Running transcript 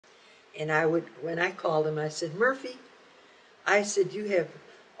And when I called him, I said, Murphy, I said, you have,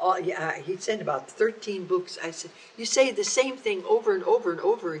 he'd sent about 13 books. I said, you say the same thing over and over and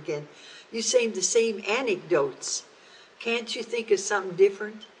over again. You say the same anecdotes. Can't you think of something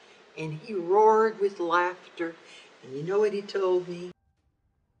different? And he roared with laughter. And you know what he told me?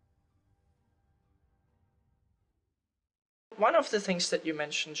 One of the things that you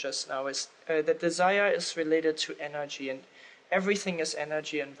mentioned just now is that desire is related to energy, and everything is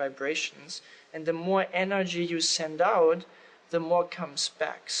energy and vibrations. And the more energy you send out, the more comes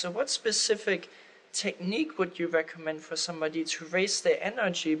back. So what specific technique would you recommend for somebody to raise their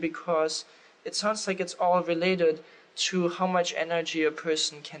energy? Because it sounds like it's all related to how much energy a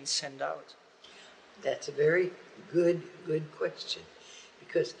person can send out. That's a very good question.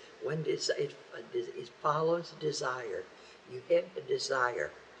 Because when it follows desire, you have a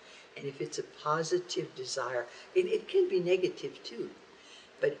desire. And if it's a positive desire, it can be negative too.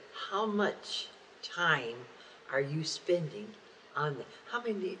 But how much time are you spending on that?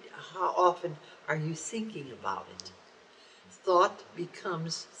 How often are you thinking about it? Thought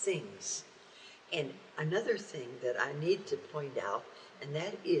becomes things. And another thing that I need to point out, and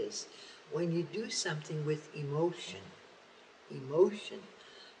that is when you do something with emotion, emotion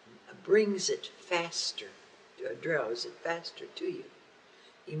brings it faster, draws it faster to you.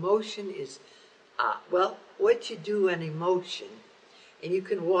 Emotion is, well, what you do on emotion, and you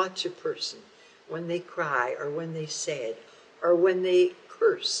can watch a person when they cry or when they're sad or when they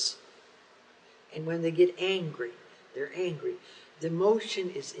curse and when they get angry, they're angry. The emotion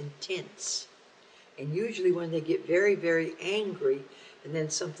is intense. And usually when they get very, very angry, and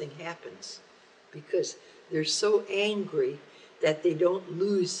then something happens, because they're so angry that they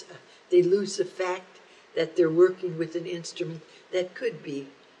lose the fact that they're working with an instrument that could be,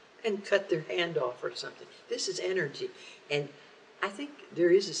 and cut their hand off or something. This is energy. And I think there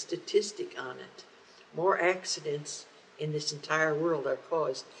is a statistic on it. More accidents in this entire world are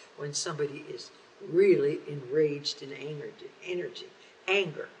caused when somebody is really enraged in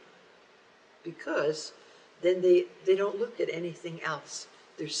anger. Because then they don't look at anything else.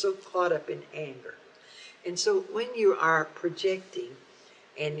 They're so caught up in anger. And so when you are projecting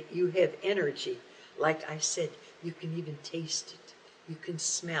and you have energy, like I said, you can even taste it. You can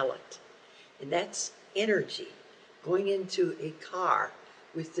smell it. And that's energy. Going into a car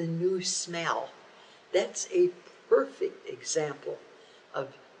with the new smell. That's a perfect example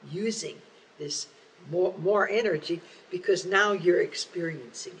of using this more energy, because now you're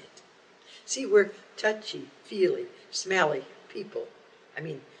experiencing it. See, we're touchy, feely, smelly people. I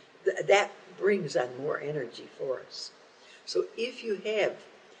mean, that brings on more energy for us. So if you have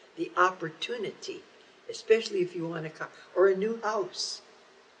the opportunity, especially if you want a car or a new house,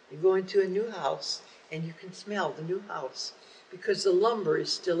 you go into a new house and you can smell the new house because the lumber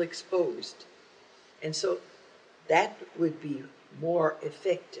is still exposed. And so that would be more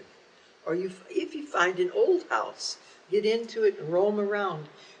effective. Or if you find an old house, get into it and roam around.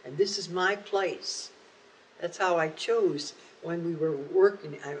 And this is my place. That's how I chose when we were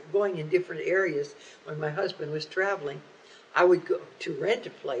going in different areas. When my husband was traveling, I would go to rent a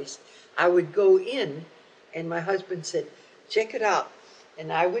place. I would go in, and my husband said, check it out.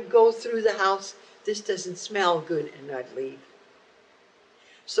 And I would go through the house. This doesn't smell good, and I'd leave.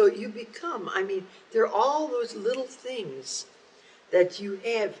 So you become, I mean, there are all those little things that you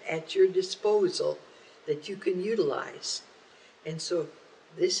have at your disposal that you can utilize. And so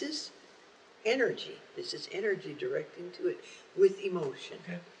this is energy. This is energy directing to it with emotion.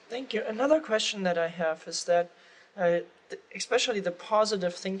 Okay. Thank you. Another question that I have is that, especially the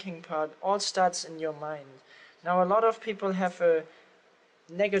positive thinking part, all starts in your mind. Now, a lot of people have a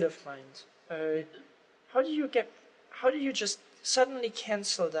negative mind. How do you just suddenly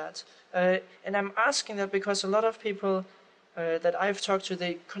cancel that? And I'm asking that because a lot of people that I've talked to,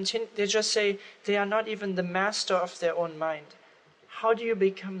 they just say they are not even the master of their own mind. How do you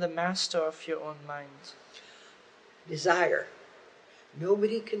become the master of your own mind? Desire.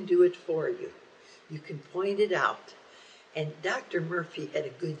 Nobody can do it for you. You can point it out. And Dr. Murphy had a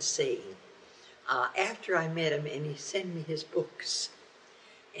good saying. After I met him, and he sent me his books,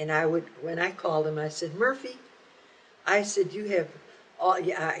 and when I called him, I said, Murphy, I said, you have,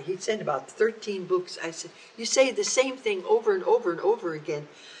 he sent about 13 books. I said, you say the same thing over and over and over again.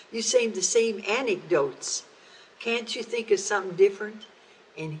 You say the same anecdotes. Can't you think of something different?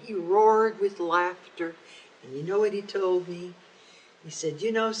 And he roared with laughter. And you know what he told me? He said,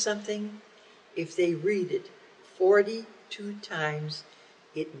 you know something? If they read it 42 times,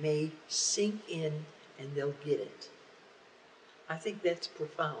 it may sink in and they'll get it. I think that's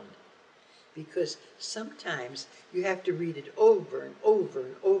profound. because sometimes you have to read it over and over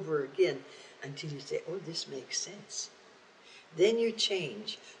and over again until you say, oh, this makes sense. Then you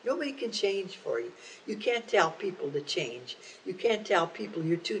change. Nobody can change for you. You can't tell people to change. You can't tell people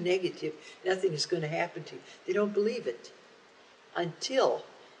you're too negative, nothing is going to happen to you. They don't believe it until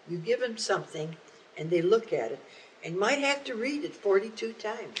you give them something and they look at it and might have to read it 42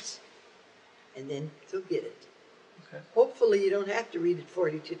 times and then they'll get it. Okay. Hopefully you don't have to read it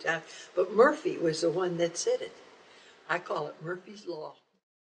 42 times, but Murphy was the one that said it. I call it Murphy's Law.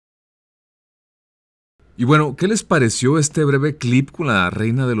 Y bueno, ¿qué les pareció este breve clip con la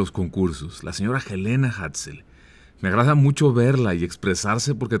reina de los concursos, la señora Helene Hadsell? Me agrada mucho verla y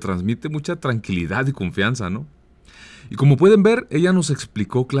expresarse porque transmite mucha tranquilidad y confianza, ¿no? Y como pueden ver, ella nos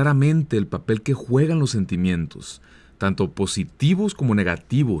explicó claramente el papel que juegan los sentimientos, tanto positivos como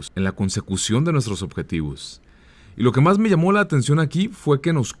negativos, en la consecución de nuestros objetivos. Y lo que más me llamó la atención aquí fue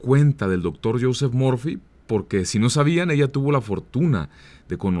que nos cuenta del Dr. Joseph Murphy, porque si no sabían, ella tuvo la fortuna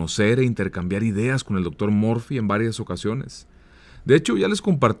de conocer e intercambiar ideas con el Dr. Murphy en varias ocasiones. De hecho, ya les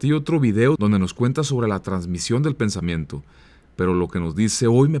compartí otro video donde nos cuenta sobre la transmisión del pensamiento, pero lo que nos dice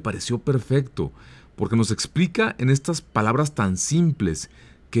hoy me pareció perfecto, porque nos explica en estas palabras tan simples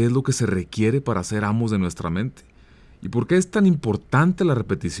qué es lo que se requiere para ser amos de nuestra mente y por qué es tan importante la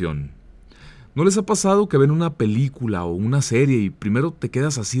repetición. ¿No les ha pasado que ven una película o una serie y primero te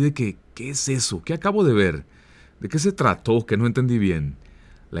quedas así de que, ¿qué es eso? ¿Qué acabo de ver? ¿De qué se trató? Que no entendí bien.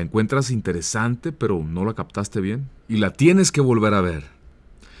 La encuentras interesante, pero no la captaste bien y la tienes que volver a ver.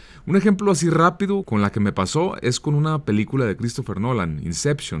 Un ejemplo así rápido con la que me pasó es con una película de Christopher Nolan,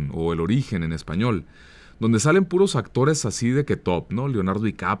 Inception o El Origen en español, donde salen puros actores así de que top, ¿no? Leonardo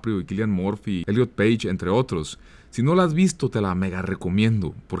DiCaprio y Cillian Murphy, Elliot Page, entre otros. Si no la has visto, te la mega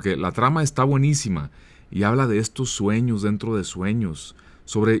recomiendo, porque la trama está buenísima y habla de estos sueños dentro de sueños,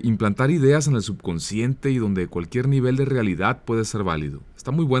 sobre implantar ideas en el subconsciente y donde cualquier nivel de realidad puede ser válido.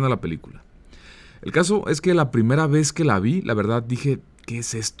 Está muy buena la película. El caso es que la primera vez que la vi, la verdad dije, ¿qué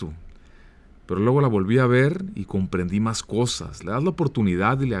es esto? Pero luego la volví a ver y comprendí más cosas. Le das la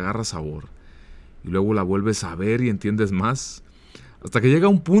oportunidad y le agarras sabor. Y luego la vuelves a ver y entiendes más. Hasta que llega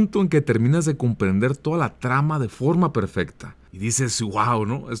un punto en que terminas de comprender toda la trama de forma perfecta. Y dices, wow,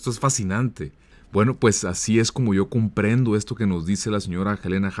 ¿no? Esto es fascinante. Bueno, pues así es como yo comprendo esto que nos dice la señora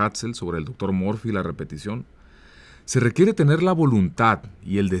Helene Hadsell sobre el Dr. Murphy y la repetición. Se requiere tener la voluntad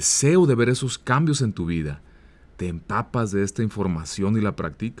y el deseo de ver esos cambios en tu vida. Te empapas de esta información y la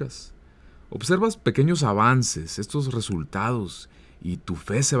practicas. Observas pequeños avances, estos resultados, y tu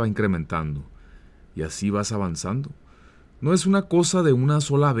fe se va incrementando. Y así vas avanzando. No es una cosa de una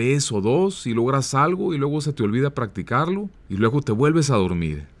sola vez o dos y logras algo y luego se te olvida practicarlo y luego te vuelves a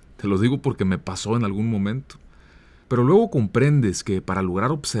dormir. Te lo digo porque me pasó en algún momento. Pero luego comprendes que para lograr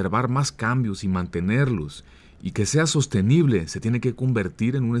observar más cambios y mantenerlos y que sea sostenible, se tiene que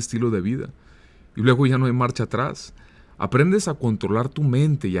convertir en un estilo de vida. Y luego ya no hay marcha atrás. Aprendes a controlar tu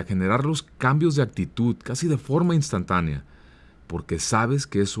mente y a generar los cambios de actitud casi de forma instantánea, porque sabes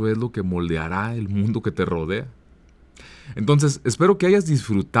que eso es lo que moldeará el mundo que te rodea. Entonces, espero que hayas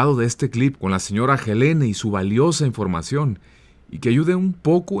disfrutado de este clip con la señora Helene y su valiosa información y que ayude un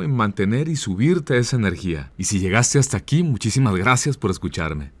poco en mantener y subirte esa energía. Y si llegaste hasta aquí, muchísimas gracias por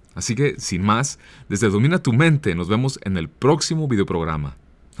escucharme. Así que, sin más, desde Domina tu Mente, nos vemos en el próximo videoprograma.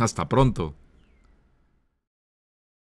 Hasta pronto.